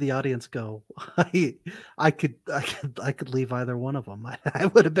far as we, the audience, go, I could leave either one of them. I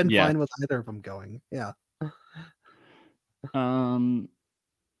would have been fine with either of them going. Yeah. So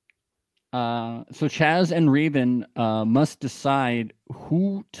Chaz and Raven must decide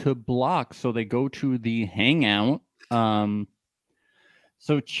who to block. So they go to the hangout.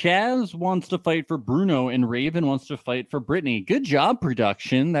 So Chaz wants to fight for Bruno and Raven wants to fight for Brittany. Good job,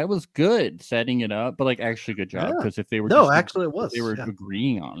 production. That was good setting it up, but like actually good job, because if they were it was. They were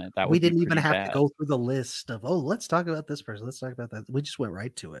agreeing on it. We didn't even have to go through the list of let's talk about this person. Let's talk about that. We just went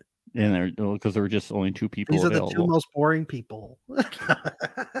right to it. And because there were just only two people. These are available. The two most boring people.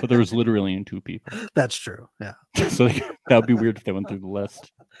 But there was literally only two people. That's true. Yeah. So that would be weird if they went through the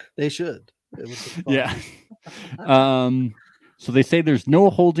list. They should. It was yeah. So they say there's no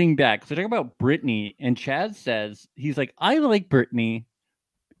holding back. So they talk about Brittany, and Chaz says, he's like, I like Brittany,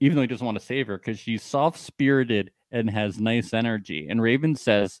 even though he doesn't want to save her, because she's soft-spirited and has nice energy. And Raven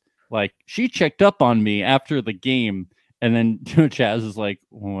says, like, she checked up on me after the game. And then Chaz is like,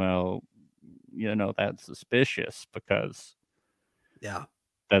 well, that's suspicious because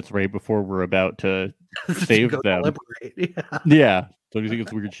that's right before we're about to save them. Yeah. So do you think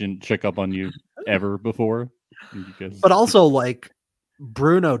it's weird she didn't check up on you ever before? But also, like,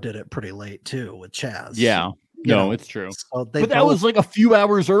 Bruno did it pretty late too with Chaz. Yeah, it's true. So but that was like a few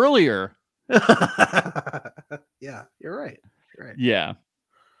hours earlier. Yeah, you're right. Yeah.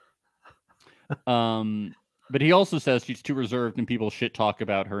 But he also says she's too reserved and people shit talk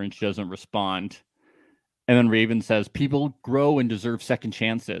about her and she doesn't respond. And then Raven says people grow and deserve second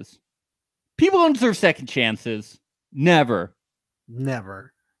chances. People don't deserve second chances. Never.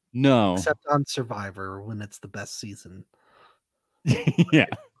 No. Except on Survivor when it's the best season. Yeah.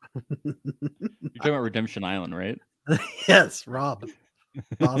 You're talking about Redemption Island, right? Yes, Rob.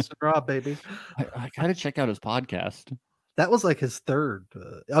 Boston Rob, baby. I gotta check out his podcast. That was like his third.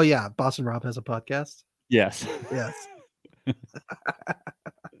 Oh yeah, Boston Rob has a podcast. Yes. Yes.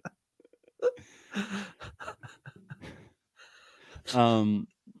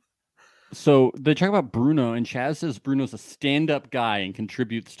 So they talk about Bruno, and Chaz says Bruno's a stand-up guy and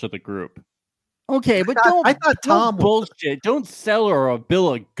contributes to the group. Okay, but I thought Tom bullshit. Don't sell her a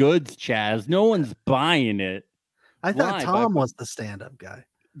bill of goods, Chaz. No one's buying it. I thought Tom was the stand-up guy.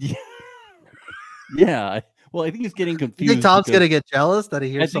 Yeah. Yeah. Well, I think he's getting confused. You think Tom's gonna get jealous that he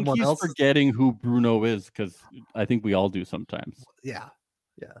hears someone else? He's forgetting who Bruno is, because I think we all do sometimes. Yeah.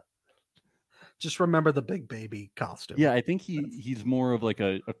 Just remember the big baby costume. Yeah, I think he's more of like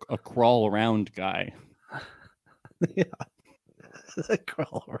a crawl around guy. Yeah. A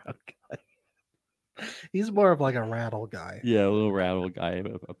crawl around guy. He's more of like a rattle guy. Yeah, a little rattle guy,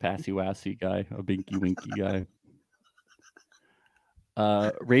 a passy-wassy guy, a binky-winky guy.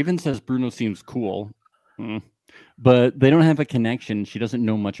 Raven says Bruno seems cool, but they don't have a connection. She doesn't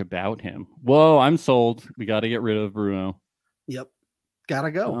know much about him. Whoa, I'm sold. We got to get rid of Bruno. Yep. Gotta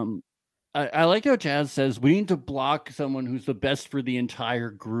go. I like how Chaz says we need to block someone who's the best for the entire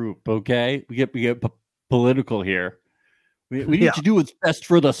group. Okay, we get political here. We need to do what's best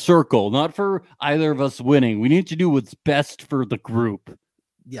for the circle, not for either of us winning. We need to do what's best for the group.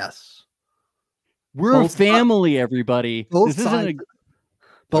 Yes, we're a family, everybody. Both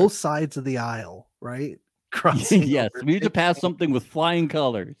sides of the aisle, right? Yes, we need to pass something with flying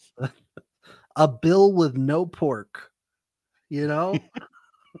colors. A bill with no pork. You know.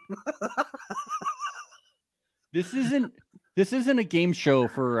 This isn't a game show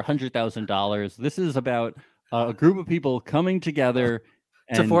for $100,000. This is about a group of people coming together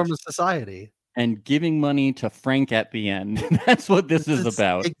to form a society and giving money to Frank at the end. That's what this is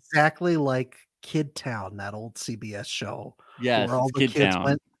about. Exactly like Kid Town, that old CBS show. Yes, where all the Kid kids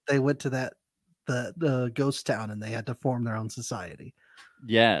Town. went to that the ghost town and they had to form their own society.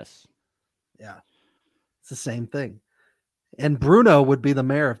 Yes. Yeah. It's the same thing. And Bruno would be the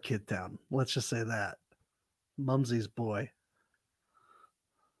mayor of Kid Town. Let's just say that. Mumsy's boy.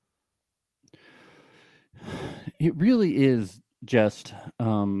 It really is just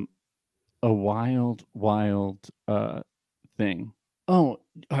a wild thing. Oh,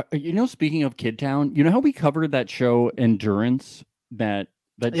 speaking of Kid Town, you know how we covered that show Endurance that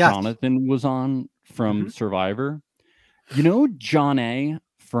Jonathan was on from Survivor? You know John A.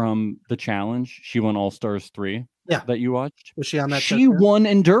 from The Challenge? She won All Stars 3. Yeah, that you watched. Was she on that? She won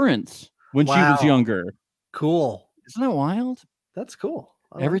Endurance when she was younger. Cool. Isn't that wild? That's cool.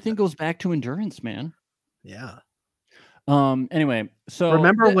 Everything goes back to endurance, man. Yeah. Anyway, so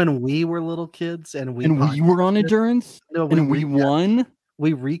remember when we were little kids and we were on Endurance? No, we won.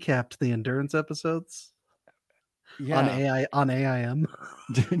 We recapped the Endurance episodes. Yeah. On AIM.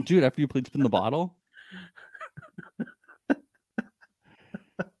 Dude, after you played Spin the Bottle.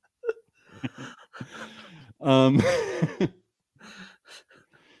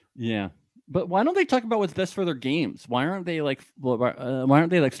 Yeah, but why don't they talk about what's best for their games? Why aren't they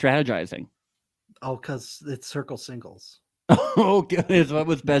strategizing? Oh, because it's circle singles. Oh, it's what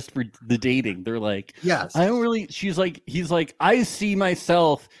was best for the dating. They're like, yes, I don't really. He's like, I see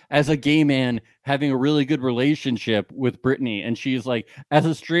myself as a gay man having a really good relationship with Brittany, and she's like, as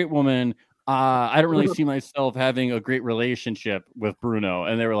a straight woman, I don't really see myself having a great relationship with Bruno.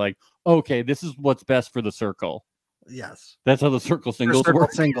 And they were like, okay, this is what's best for the circle. Yes, that's how the circle singles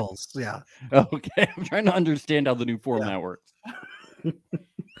work. Singles, yeah. Okay, I'm trying to understand how the new format works.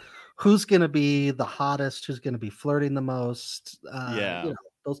 Who's going to be the hottest? Who's going to be flirting the most?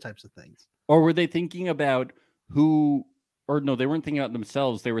 Those types of things. Or were they thinking about who? Or no, they weren't thinking about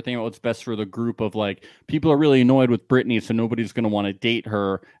themselves. They were thinking about what's best for the group of like people are really annoyed with Brittany, so nobody's going to want to date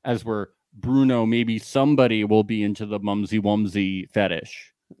her. As we're Bruno, maybe somebody will be into the mumsy wumsy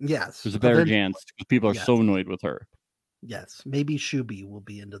fetish. Yes, there's a better chance because people are so annoyed with her. Yes, maybe Shuby will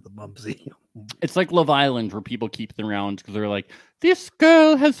be into the mumsy. It's like Love Island where people keep them around because they're like, this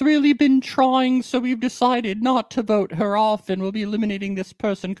girl has really been trying, so we've decided not to vote her off and we'll be eliminating this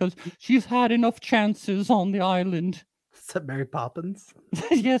person because she's had enough chances on the island. Is that Mary Poppins?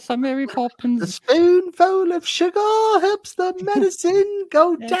 Yes, I'm Mary Poppins. The spoonful of sugar helps the medicine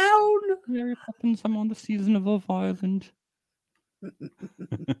go down. Mary Poppins, I'm on the season of Love Island.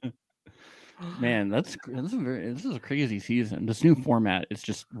 Man, this is a crazy season. This new format is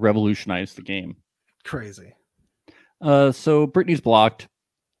just revolutionized the game. Crazy. So Brittany's blocked.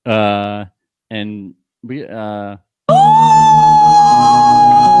 And we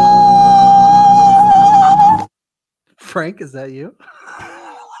Frank, is that you?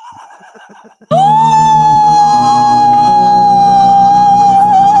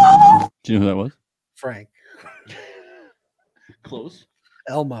 Do you know who that was? Frank. Close.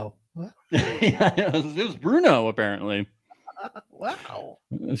 Elmo. What? Yeah, it was Bruno, apparently. Wow.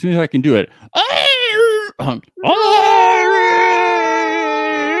 As soon as I can do it.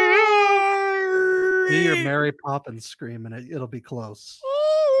 Hear Mary Poppins screaming it. It'll be close.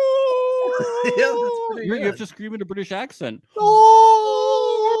 Yeah, that's pretty you have good. to scream in a British accent.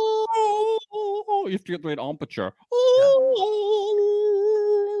 You have to get the right embouchure.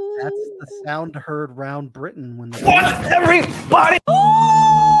 That's the sound heard round Britain when the Everybody.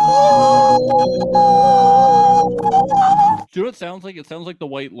 Do you know what it sounds like? It sounds like the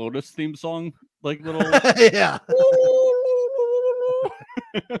White Lotus theme song. Like little yeah.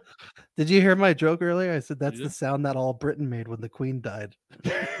 Did you hear my joke earlier? I said that's the sound that all Britain made when the Queen died.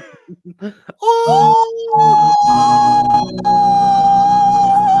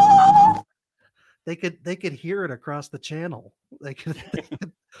 They could hear it across the channel. They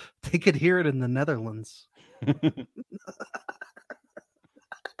could hear it in the Netherlands.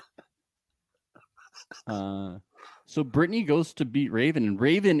 So Brittany goes to beat Raven, and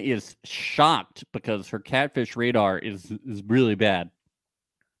Raven is shocked because her catfish radar is really bad.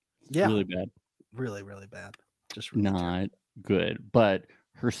 Yeah, really bad. Really, really bad. Just really not good. But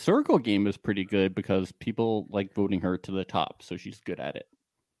her circle game is pretty good because people like voting her to the top, so she's good at it.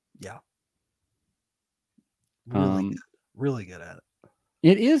 Yeah. Really good at it.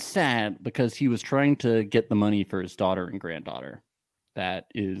 It is sad because he was trying to get the money for his daughter and granddaughter. That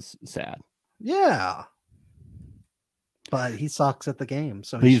is sad. Yeah. But he sucks at the game.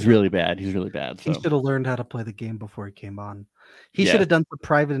 So he's really bad. He's really bad. He should have learned how to play the game before he came on. He should have done some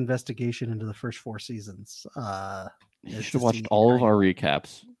private investigation into the first 4 seasons. You should have watched all of our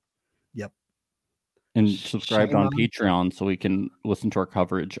recaps. Yep. And subscribed on Patreon so we can listen to our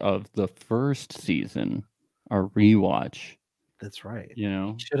coverage of the first season, our rewatch. That's right. You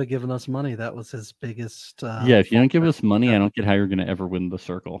know, he should have given us money. That was his biggest. If you don't give us money, I don't get how you're going to ever win the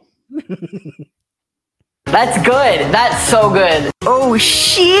circle. That's good. That's so good. Oh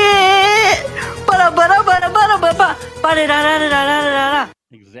shit!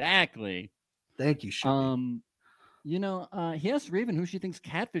 Exactly. Thank you, Sean. He asked Raven who she thinks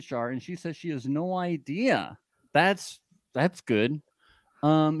catfish are, and she says she has no idea. That's good.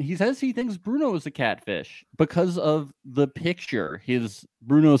 He says he thinks Bruno is a catfish because of the picture, his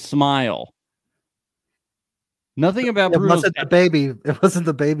Bruno smile. Nothing about Bruno's wasn't the baby. It wasn't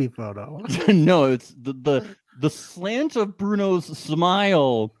the baby photo. No, it's the slant of Bruno's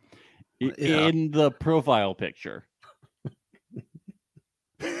smile in the profile picture.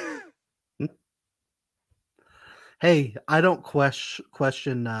 Hey, I don't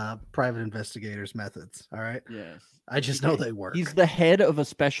question private investigators' methods. All right. Yes. I just know they work. He's the head of a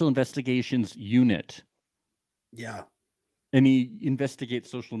special investigations unit. Yeah. And he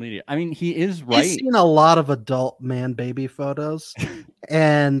investigates social media. I mean, he is right. He's seen a lot of adult man baby photos,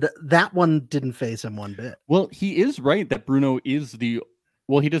 and that one didn't faze him one bit. Well, he is right that Bruno is he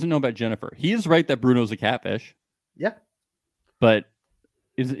doesn't know about Jennifer. He is right that Bruno's a catfish. Yeah. But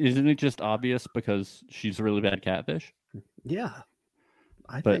isn't it just obvious because she's a really bad catfish? Yeah.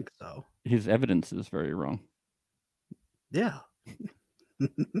 I think so. His evidence is very wrong. Yeah.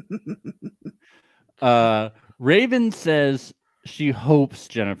 Raven says she hopes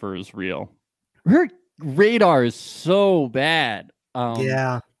Jennifer is real. Her radar is so bad.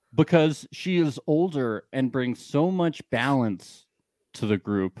 Because she is older and brings so much balance to the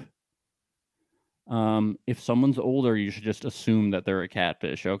group. If someone's older, you should just assume that they're a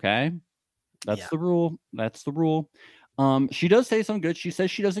catfish, okay? That's the rule. That's the rule. She does say something good. She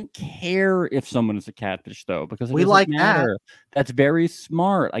says she doesn't care if someone is a catfish, though, because it doesn't matter. That's very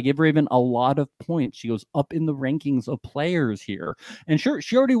smart. I give Raven a lot of points. She goes up in the rankings of players here, and sure,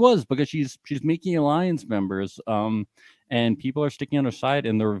 she already was because she's making alliance members. And people are sticking on her side,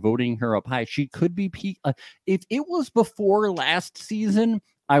 and they're voting her up high. She could be if it was before last season,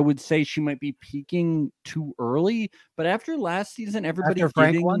 I would say she might be peaking too early. But after last season, everybody after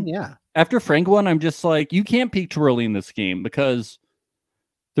Frank won, yeah. After Frank won, I'm just like, you can't peak too early in this game because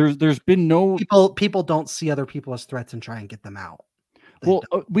there's been no people don't see other people as threats and try and get them out.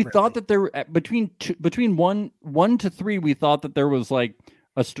 We thought that there between 1 to 3, we thought that there was like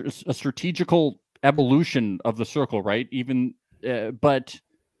a strategical evolution of the circle, right? Even but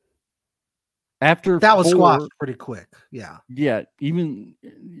After that was 4, squashed pretty quick. Yeah. Yeah. Even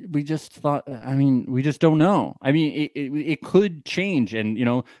we just thought. I mean, we just don't know. I mean, it could change,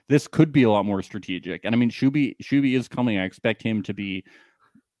 and this could be a lot more strategic. And I mean, Shuby is coming. I expect him to be.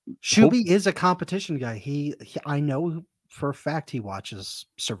 Shuby is a competition guy. He I know for a fact he watches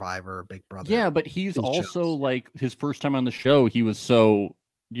Survivor, Big Brother. Yeah, but he's also like his first time on the show. He was so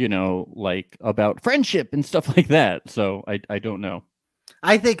like about friendship and stuff like that. So I don't know.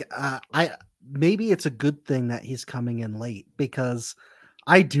 I think maybe it's a good thing that he's coming in late, because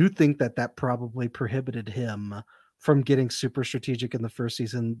I do think that probably prohibited him from getting super strategic in the first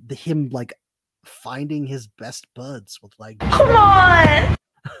season. Him like finding his best buds with like, come on.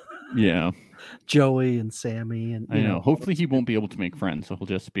 Yeah, Joey and Sammy, and I know. Hopefully he won't be able to make friends, so he'll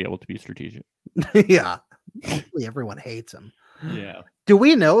just be able to be strategic. Yeah, hopefully everyone hates him. Yeah. Do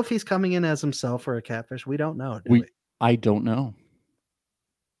we know if he's coming in as himself or a catfish? We don't know. Do we? I don't know.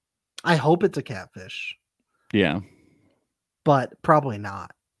 I hope it's a catfish. Yeah, but probably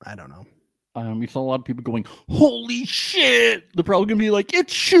not. I don't know. We saw a lot of people going, "Holy shit!" They're probably gonna be like,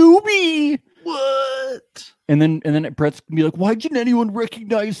 "It's Shuby." What? And then Brett's gonna be like, "Why didn't anyone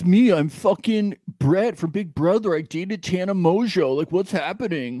recognize me? I'm fucking Brett from Big Brother. I dated Tana Mojo. Like, what's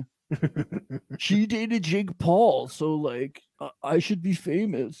happening?" She dated Jake Paul, so like I should be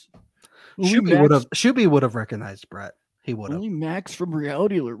famous. Shuby would have recognized Brett. He would have. Only Max from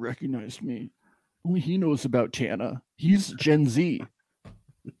Reality Alert recognized me. Only he knows about Tana. He's Gen Z.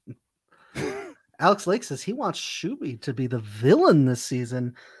 Alex Lake says he wants Shuby to be the villain this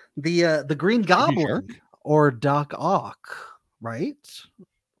season, the Green Goblin or Doc Ock, right?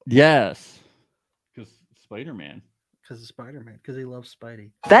 Yes, because Spider-Man. Because of Spider-Man, because he loves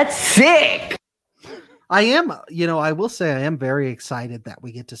Spidey. That's sick. I am, I will say I am very excited that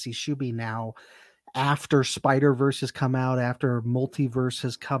we get to see Shuby now after Spider-Verse has come out, after Multiverse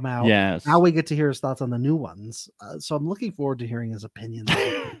has come out. Yes. Now we get to hear his thoughts on the new ones. So I'm looking forward to hearing his opinions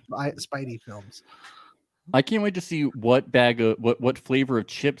on Spidey films. I can't wait to see what what flavor of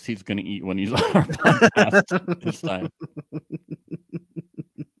chips he's going to eat when he's on our podcast this time.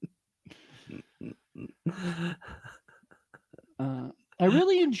 I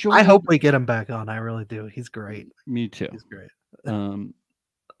really enjoy. I hope we get him back on. I really do. He's great. Me too. He's great.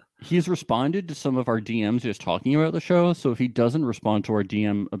 He's responded to some of our DMs just talking about the show. So if he doesn't respond to our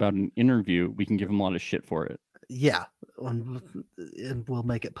DM about an interview, we can give him a lot of shit for it. Yeah, and we'll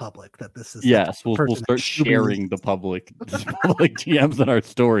make it public that this is. Yes, we'll start sharing the public DMs in our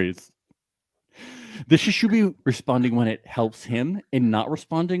stories. This should be responding when it helps him and not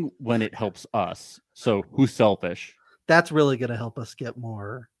responding when it helps us. So who's selfish? That's really going to help us get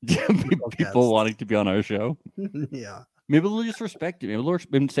more people wanting to be on our show. Yeah. Maybe they'll just respect it. Maybe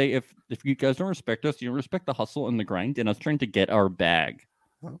they'll say, if you guys don't respect us, you don't respect the hustle and the grind and us trying to get our bag.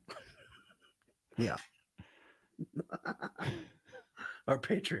 Yeah. Our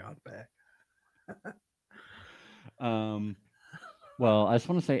Patreon bag. Well, I just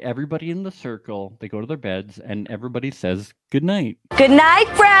want to say everybody in the circle, they go to their beds and everybody says good night. Good night,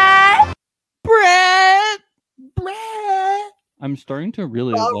 Brett. Brett. I'm starting to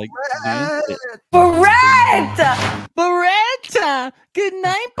really like it. Beretta! Good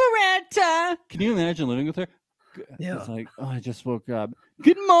night, Beretta. Can you imagine living with her? Yeah. It's like, oh, I just woke up.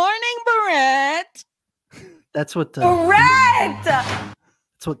 Good morning, Barrett. That's what Beretta!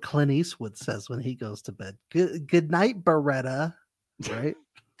 That's what Clint Eastwood says when he goes to bed. Good night, Beretta. Right?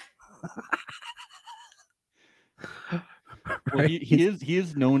 Well, he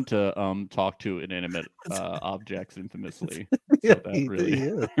is known to talk to inanimate objects infamously. So Yeah,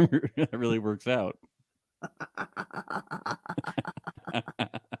 that really works out.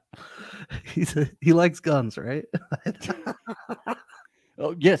 He likes guns, right?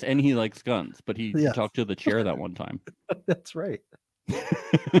 Oh yes, and he likes guns, but he talked to the chair that one time. That's right.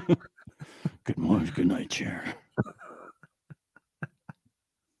 Good morning, good night, chair.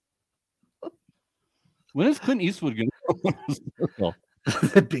 When is Clint Eastwood going to go?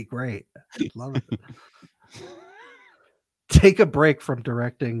 That'd be great. I'd love it. Take a break from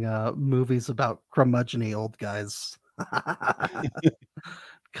directing movies about curmudgeon-y old guys.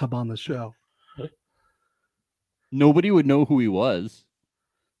 Come on the show. Nobody would know who he was.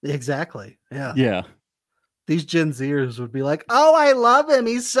 Exactly. Yeah. Yeah. These Gen Zers would be like, "Oh, I love him.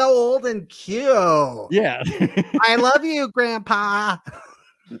 He's so old and cute. Yeah. I love you, Grandpa."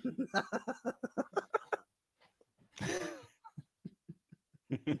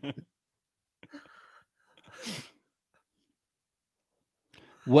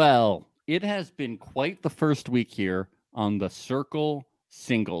 Well, it has been quite the first week here on the Circle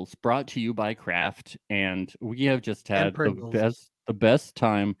Singles, brought to you by Kraft, and we have just had the best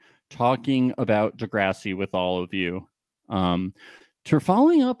time talking about Degrassi with all of you. To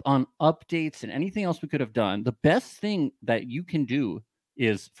following up on updates and anything else we could have done, the best thing that you can do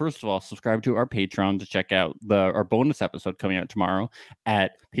is, first of all, subscribe to our Patreon to check out our bonus episode coming out tomorrow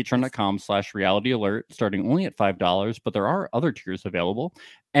at patreon.com/realityalert, starting only at $5, but there are other tiers available.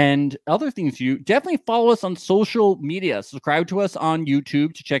 And other things, you definitely follow us on social media. Subscribe to us on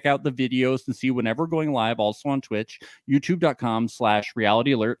YouTube to check out the videos and see whenever we're going live, also on Twitch,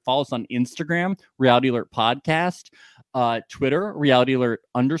 youtube.com/realityalert. Follow us on Instagram, Reality Alert Podcast. Twitter, Reality Alert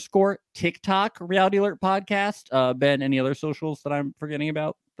 _, TikTok, Reality Alert Podcast. Ben, any other socials that I'm forgetting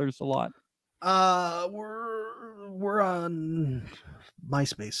about? There's a lot. We're on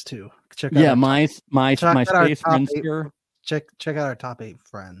MySpace too. Check out MySpace Friendster. Check out our top 8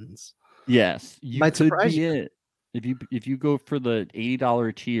 friends. Yes, you might could surprise be you. it. If you go for the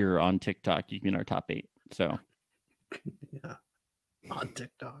 $80 tier on TikTok, you can be in our top 8. So yeah, on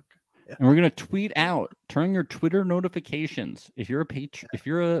TikTok. Yeah. And we're gonna tweet out. Turn your Twitter notifications. If you're a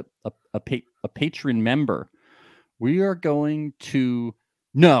patron member, we are going to.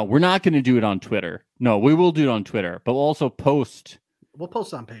 No, we're not going to do it on Twitter. No, we will do it on Twitter, but we'll also post. We'll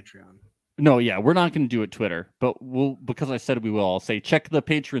post on Patreon. No, yeah, we're not going to do it Twitter, but because I said we will. I'll say check the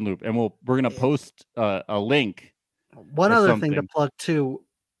Patreon loop, and we're going to post a link. One other thing to plug too.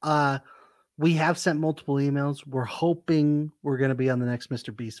 We have sent multiple emails. We're hoping we're going to be on the next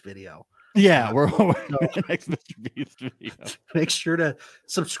Mr. Beast video. Yeah, we're hoping the next Mr. Beast video. Make sure to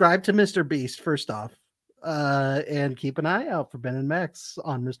subscribe to Mr. Beast first off, and keep an eye out for Ben and Max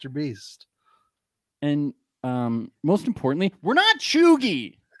on Mr. Beast. And most importantly, we're not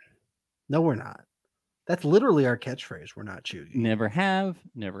Chugi. No, we're not. That's literally our catchphrase. We're not Chugi. Never have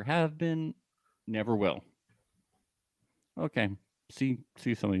been, never will. Okay. See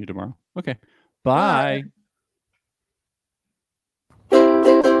some of you tomorrow. Okay. Bye. Whatever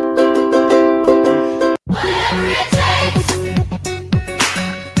it takes.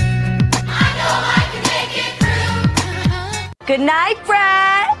 I know I can make it through. Good night,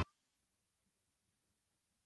 Brad.